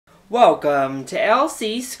Welcome to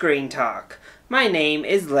LC Screen Talk. My name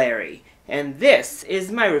is Larry, and this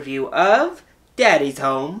is my review of Daddy's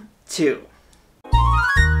Home 2.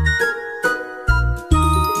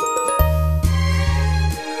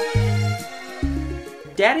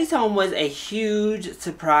 Daddy's Home was a huge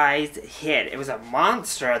surprise hit. It was a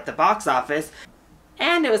monster at the box office,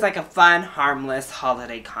 and it was like a fun, harmless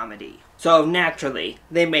holiday comedy. So naturally,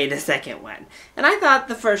 they made a second one. And I thought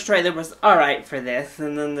the first trailer was alright for this,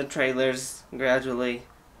 and then the trailers gradually,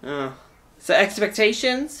 So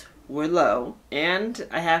expectations were low, and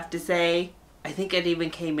I have to say, I think it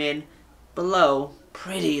even came in below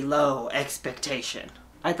pretty low expectation.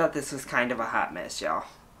 I thought this was kind of a hot mess, y'all.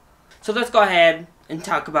 So let's go ahead and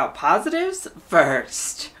talk about positives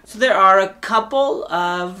first. So there are a couple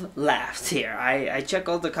of laughs here. I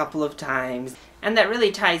chuckled a couple of times, and that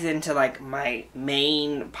really ties into like my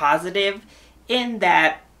main positive in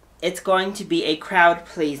that it's going to be a crowd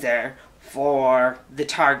pleaser for the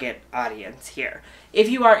target audience here. If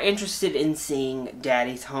you are interested in seeing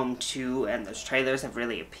Daddy's Home 2 and those trailers have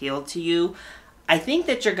really appealed to you, I think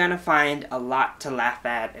that you're gonna find a lot to laugh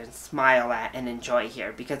at and smile at and enjoy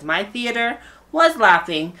here, because my theater was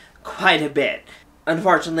laughing quite a bit.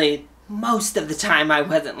 Unfortunately, most of the time I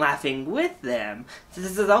wasn't laughing with them, so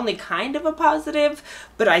this is only kind of a positive,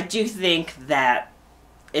 but I do think that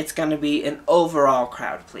it's gonna be an overall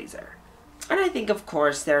crowd pleaser. And I think, of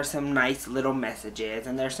course, there are some nice little messages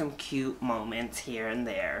and there's some cute moments here and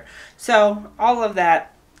there. So all of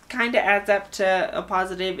that kind of adds up to a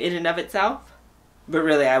positive in and of itself. But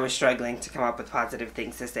really, I was struggling to come up with positive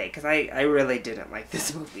things to say, because I really didn't like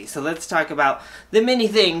this movie. So let's talk about the many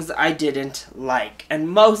things I didn't like. And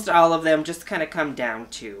most all of them just kind of come down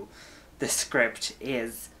to the script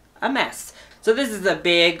is a mess. So this is a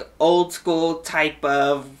big, old school type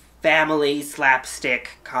of family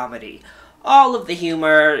slapstick comedy. All of the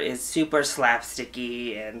humor is super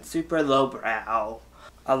slapsticky and super lowbrow.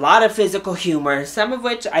 A lot of physical humor, some of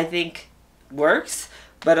which I think works,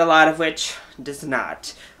 but a lot of which does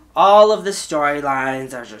not. All of the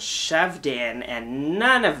storylines are just shoved in, and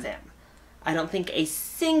none of them, I don't think a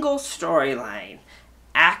single storyline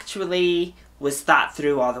actually was thought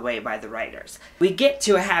through all the way by the writers. We get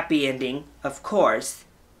to a happy ending, of course,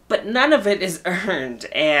 but none of it is earned,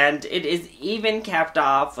 and it is even capped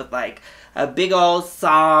off with like a big old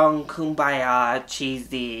song, kumbaya,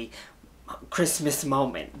 cheesy Christmas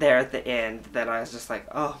moment there at the end that I was just like,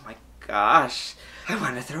 oh my gosh, I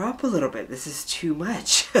want to throw up a little bit. This is too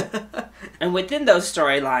much. And within those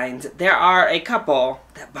storylines, there are a couple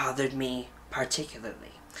that bothered me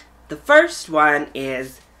particularly. The first one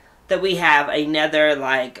is that we have another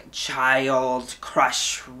like child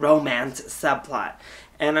crush romance subplot.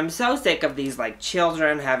 And I'm so sick of these like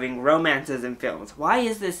children having romances in films. Why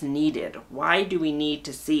is this needed? Why do we need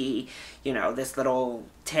to see, you know, this little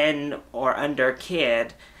 10 or under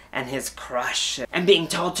kid and his crush, and being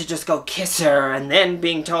told to just go kiss her, and then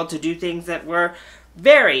being told to do things that were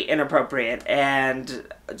very inappropriate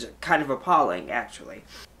and kind of appalling, actually.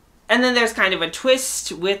 And then there's kind of a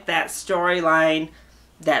twist with that storyline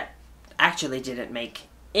that actually didn't make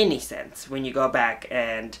any sense when you go back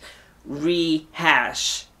and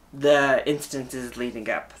rehash the instances leading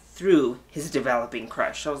up through his developing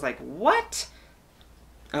crush. I was like, what?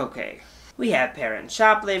 Okay. We have parents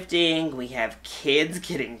shoplifting, we have kids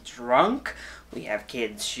getting drunk, we have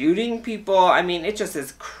kids shooting people. I mean, it just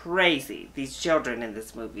is crazy. These children in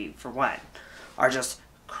this movie, for one, are just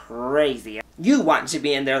crazy. You want to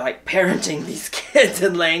be in there, like, parenting these kids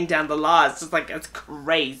and laying down the law. It's just like, it's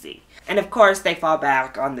crazy. And of course, they fall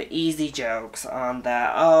back on the easy jokes, on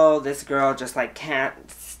the, oh, this girl just, like, can't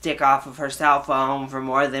stick off of her cell phone for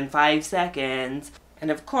more than 5 seconds. And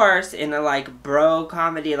of course, in a like bro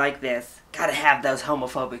comedy like this, gotta have those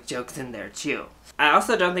homophobic jokes in there too. I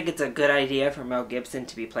also don't think it's a good idea for Mel Gibson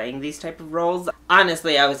to be playing these type of roles.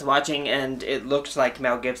 Honestly, I was watching and it looked like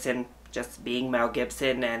Mel Gibson just being Mel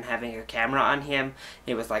Gibson and having a camera on him.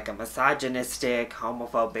 It was like a misogynistic,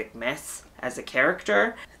 homophobic mess as a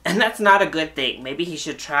character. And that's not a good thing. Maybe he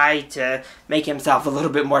should try to make himself a little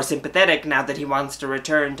bit more sympathetic now that he wants to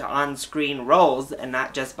return to on-screen roles and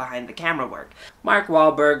not just behind the camera work. Mark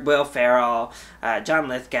Wahlberg, Will Ferrell, John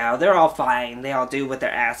Lithgow, they're all fine. They all do what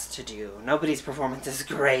they're asked to do. Nobody's performance is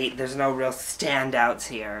great. There's no real standouts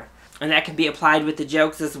here. And that can be applied with the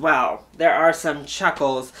jokes as well. There are some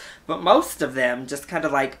chuckles, but most of them just kind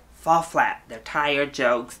of like fall flat. They're tired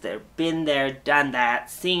jokes. They've been there, done that,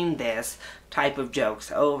 seen this type of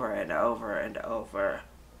jokes over and over and over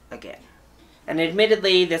again. And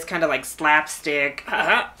admittedly, this kind of like slapstick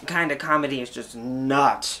kind of comedy is just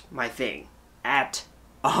not my thing at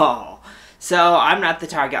all. So I'm not the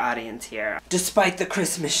target audience here. Despite the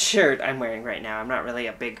Christmas shirt I'm wearing right now, I'm not really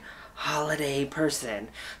a big holiday person.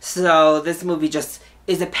 So this movie just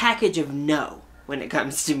is a package of no when it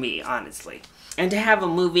comes to me, honestly. And to have a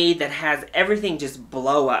movie that has everything just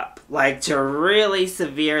blow up, like to really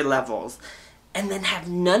severe levels, and then have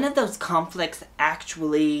none of those conflicts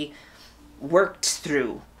actually worked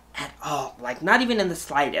through at all. Like, not even in the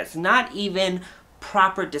slightest. Not even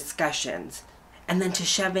proper discussions. And then to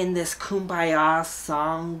shove in this kumbaya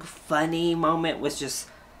song funny moment was just,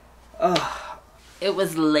 it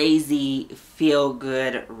was lazy,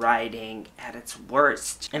 feel-good writing at its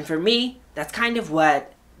worst. And for me, that's kind of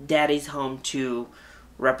what Daddy's Home 2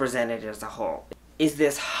 represented as a whole. Is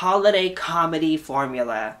this holiday comedy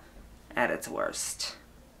formula at its worst.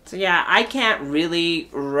 So yeah, I can't really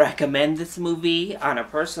recommend this movie on a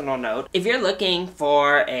personal note. If you're looking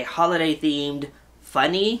for a holiday-themed,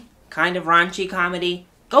 funny, kind of raunchy comedy,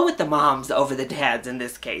 go with the moms over the dads in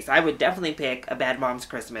this case. I would definitely pick A Bad Mom's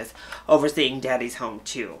Christmas over seeing Daddy's Home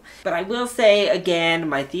 2. But I will say, again,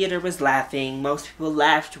 my theater was laughing. Most people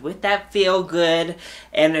laughed with that feel-good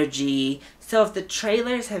energy. So if the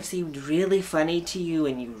trailers have seemed really funny to you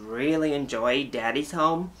and you really enjoyed Daddy's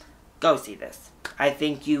Home, go see this. I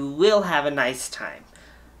think you will have a nice time.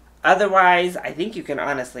 Otherwise, I think you can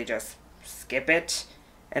honestly just skip it.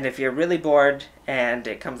 And if you're really bored and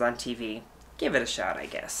it comes on TV, give it a shot, I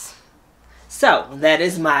guess. So, that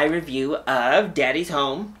is my review of Daddy's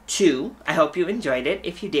Home 2. I hope you enjoyed it.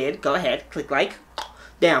 If you did, go ahead, click like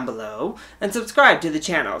down below, and subscribe to the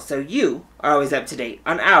channel so you are always up to date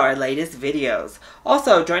on our latest videos.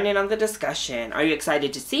 Also, join in on the discussion. Are you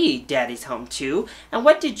excited to see Daddy's Home 2? And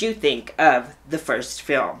what did you think of the first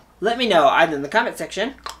film? Let me know either in the comment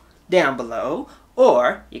section down below,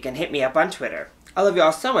 or you can hit me up on Twitter. I love you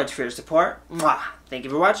all so much for your support. Mwah! Thank you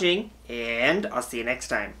for watching, and I'll see you next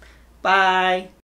time. Bye!